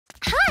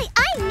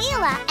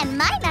Mila, and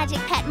my magic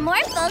pet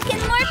Morphle can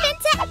morph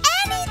into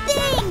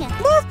anything!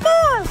 Morph,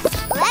 morph!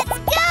 Let's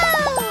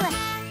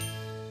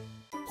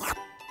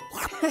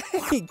go!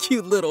 Hey,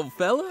 cute little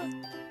fella.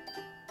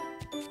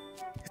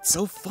 It's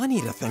so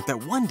funny to think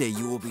that one day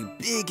you will be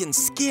big and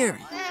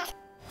scary.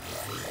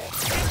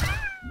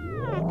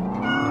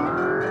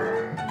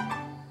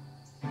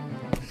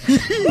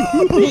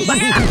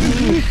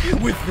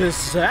 With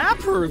this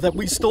zapper that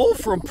we stole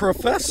from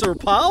Professor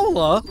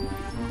Paula,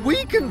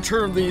 we can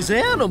turn these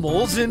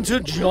animals into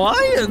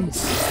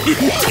giants.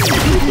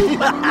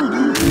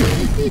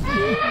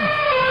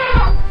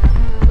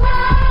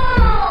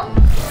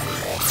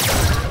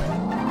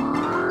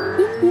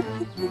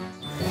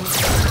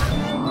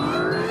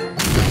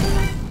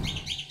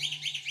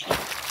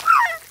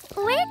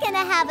 We're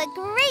gonna have a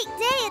great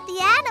day at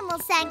the animal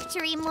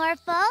sanctuary,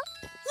 Morphle.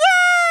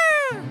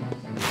 Yeah!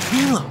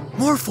 Mila,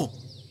 Morphle,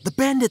 the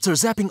bandits are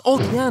zapping all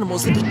the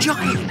animals into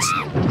giants.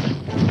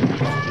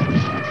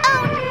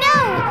 Oh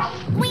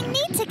no! We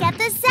need to get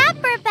the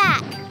zapper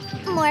back.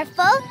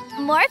 Morphle,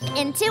 morph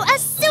into a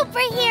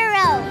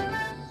superhero.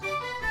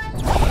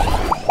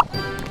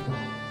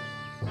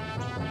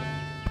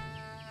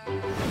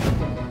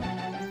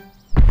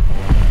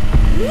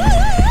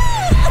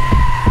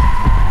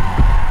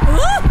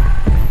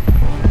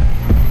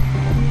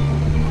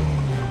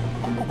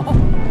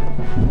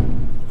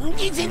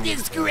 Isn't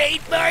this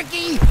great,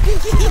 Marky?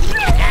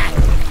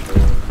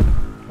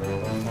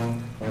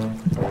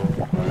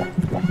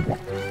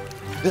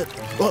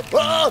 Oh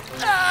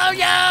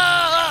no!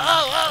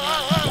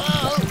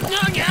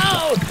 No,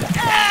 no!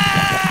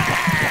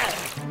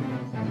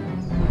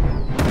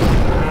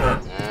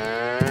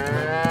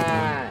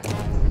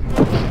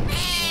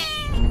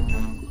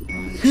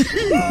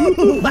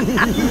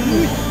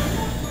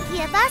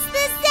 Give us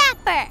the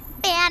zapper,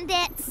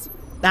 bandits.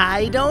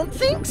 I don't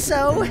think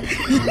so.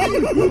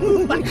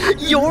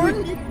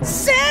 Yorn,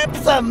 zap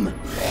them!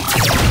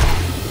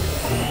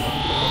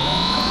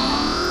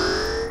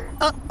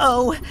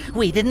 Uh-oh,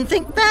 we didn't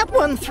think that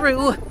one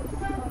through.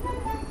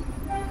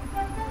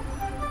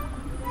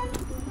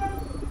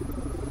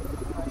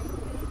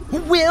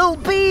 We'll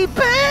be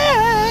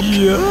back!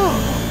 Yeah.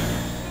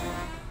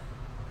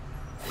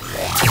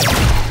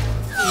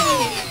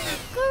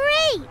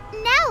 Great!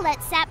 Now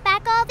let's zap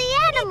back all the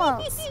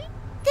animals.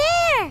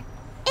 There!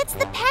 It's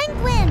the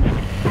penguin!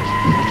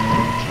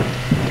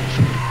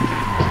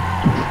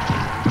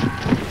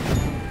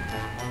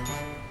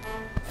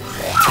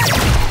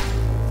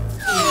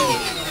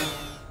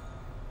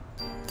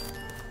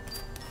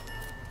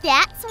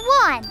 That's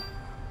one.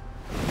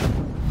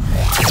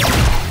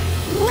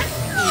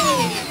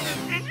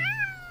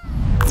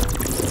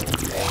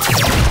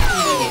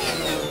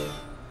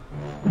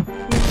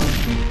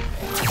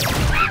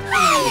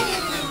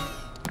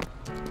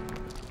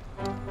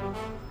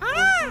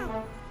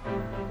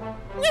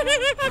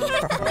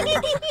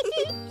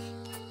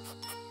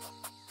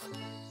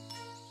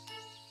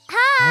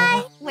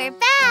 Hi, we're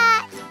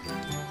back.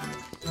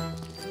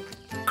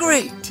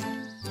 Great.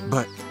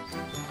 But...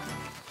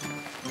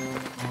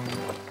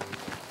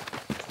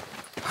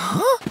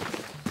 Huh?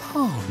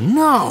 Oh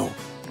no!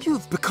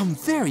 You've become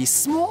very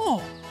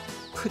small.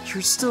 But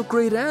you're still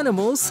great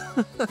animals.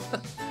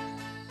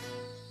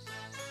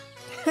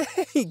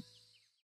 Hey,